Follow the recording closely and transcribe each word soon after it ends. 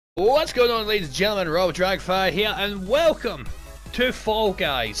What's going on, ladies and gentlemen? RobertDragonFire here, and welcome to Fall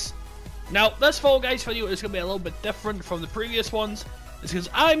Guys. Now, this Fall Guys video is going to be a little bit different from the previous ones. It's because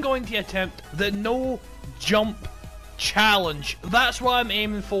I'm going to attempt the no jump challenge. That's what I'm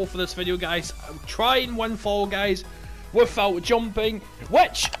aiming for this video, guys. I'm trying to win Fall Guys without jumping,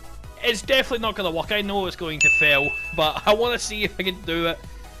 which is definitely not going to work. I know it's going to fail, but I want to see if I can do it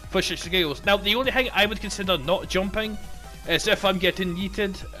for skills. Now, the only thing I would consider not jumping is if I'm getting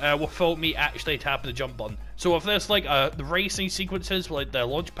yeeted without me actually tapping the jump button. So if there's like the racing sequences, like the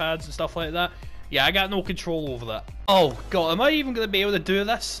launch pads and stuff like that, yeah, I got no control over that. Oh god, am I even going to be able to do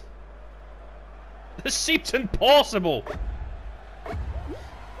this? This seems impossible!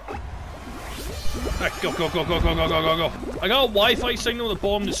 Right, go, go, go, go, go, go, go, go, go. I got a Wi-Fi signal at the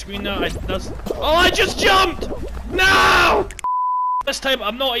bottom of the screen now. Oh, I just jumped! No! This time,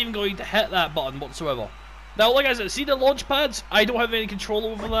 I'm not even going to hit that button whatsoever. Now, like I said, see the launch pads? I don't have any control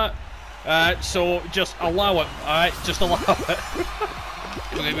over that. So, just allow it. Alright, just allow it.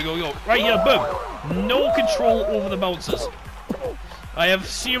 Okay, we go. Right here, boom. No control over the bouncers. I have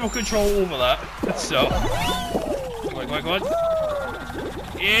zero control over that. So, go on.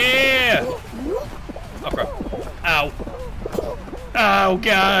 Yeah! Oh, crap. Ow. Oh,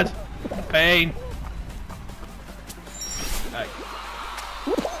 God. Pain. Alright.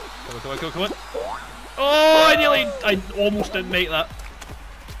 Come on. Oh, I almost didn't make that.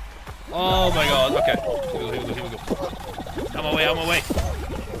 Oh my god, okay. Here we go. I'm away.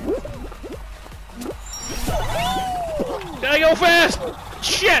 Gotta go fast!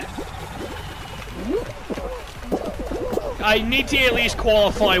 Shit! I need to at least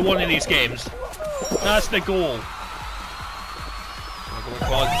qualify one of these games. That's the goal.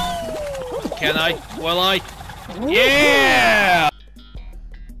 Come on. Can I? Will I? Yeah!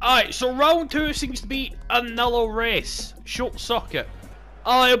 Alright, so round 2 seems to be another race. Short circuit.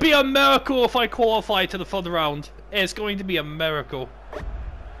 Oh, it'll be a miracle if I qualify to the third round. It's going to be a miracle.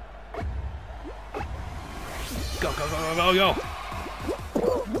 Go. Come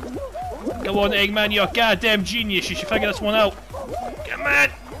on, Eggman, you're a goddamn genius. You should figure this one out. Come on.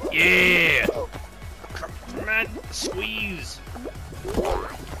 Yeah. Come on, squeeze.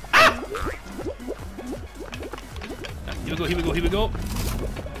 Ah! Here we go.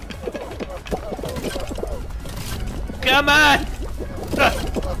 Come on!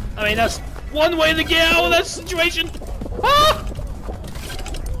 I mean, that's one way to get out of this situation! Ah!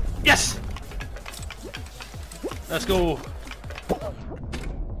 Yes! Let's go!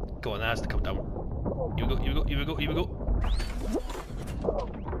 Go on, that has to come down. Here we go.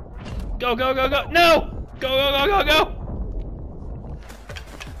 Go! No! Go!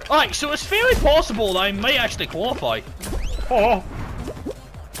 Alright, so it's fairly possible that I might actually qualify. Oh!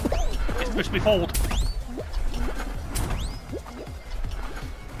 It's pushed me forward.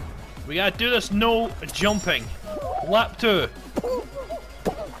 We gotta do this no jumping. Lap 2.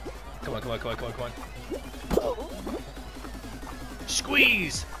 Come on.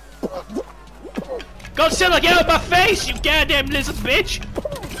 Squeeze! Godzilla, get out of my face, you goddamn lizard bitch!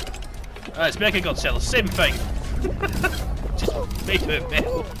 Alright, it's Mecha Godzilla, same thing. Just made it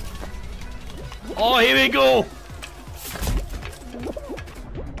metal. Oh, here we go!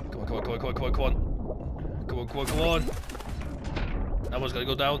 Come on. That one's gonna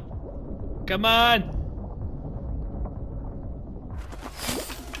go down. Come on!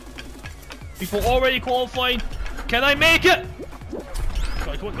 People already qualifying. Can I make it?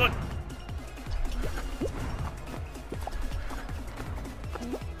 Come on.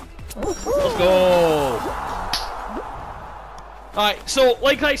 Let's go! Alright, so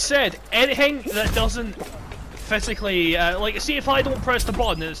like I said, anything that doesn't physically, like, see if I don't press the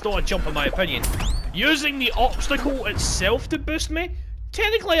button, it's not a jump in my opinion. Using the obstacle itself to boost me,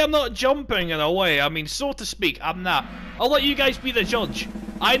 technically I'm not jumping in a way, I mean, so to speak, I'm not. I'll let you guys be the judge.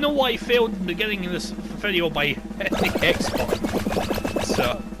 I know why I failed in the beginning of this video by hitting the X button.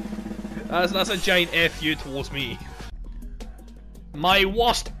 So, that's a giant F you towards me. My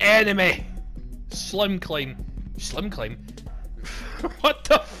worst enemy! Slim climb. What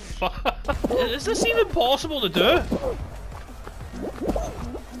the fuck? Is this even possible to do?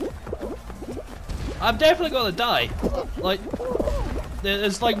 I'm definitely gonna die. Like,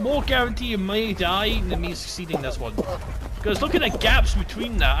 there's like more guarantee you may die than me succeeding this one. Because look at the gaps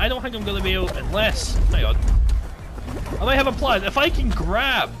between that. I don't think I'm gonna be able, unless, hang on. I might have a plan. If I can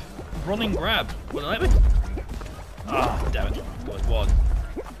grab, running grab, will it let me? Ah, damn it. Go on.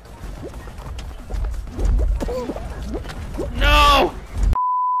 No!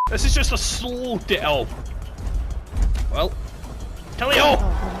 This is just a slow deal. Well, tell you all.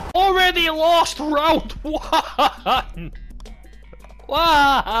 Already lost round 1!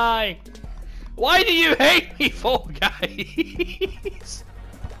 Why? Why do you hate me, Fall Guys?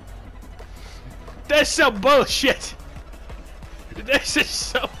 This is some bullshit. This is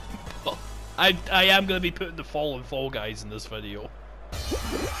so... I am going to be putting the Fall Guys in this video.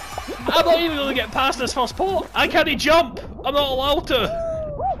 I'm not even going to get past this first port. I can't jump. I'm not allowed to.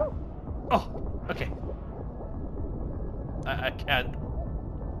 Oh, okay. I can't.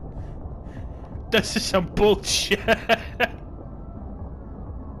 This is some bullshit.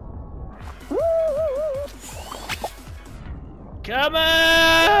 Come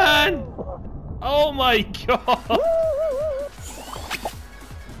on! Oh my god!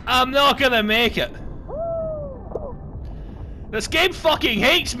 I'm not gonna make it. This game fucking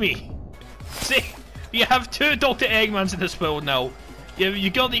hates me. See, you have two Dr. Eggmans in this world now.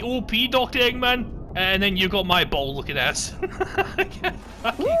 You got the OP Dr. Eggman, and then you got my ball looking ass. I can't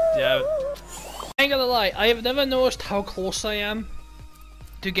fucking do it. I ain't gonna lie, I have never noticed how close I am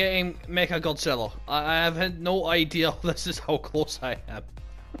to getting Mecha Godzilla. I have had no idea this is how close I am.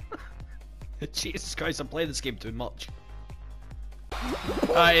 Jesus Christ, I'm playing this game too much.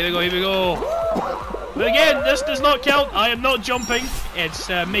 Alright, here we go. But again, this does not count. I am not jumping. It's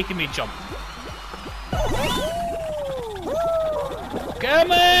making me jump.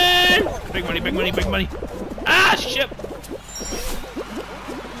 Come on! Big money. Ah, shit!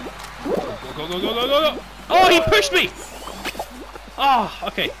 Go. Oh, he pushed me! Oh,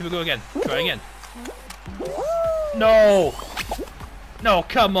 okay, here we go again. Try again. No! No,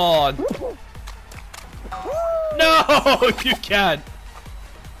 come on! No, you can't!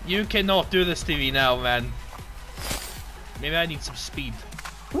 You cannot do this to me now, man. Maybe I need some speed.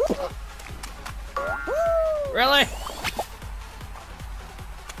 Really?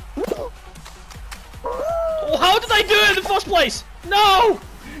 Oh, how did I do it in the first place? No!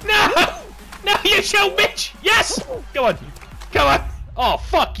 No! No, you shall, bitch! Yes! Come on! Oh,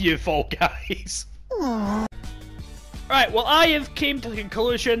 fuck you, Fall Guys. Right, well, I have came to the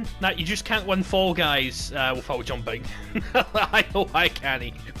conclusion that you just can't win Fall Guys without jumping. I know I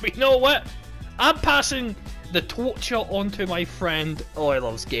can't. But you know what? I'm passing the torch onto my friend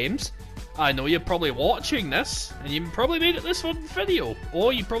OriLovesGames. I know you're probably watching this, and you probably made it this one video,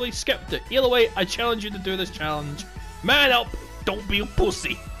 or you probably skipped it. Either way, I challenge you to do this challenge. Man up! Don't be a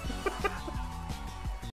pussy!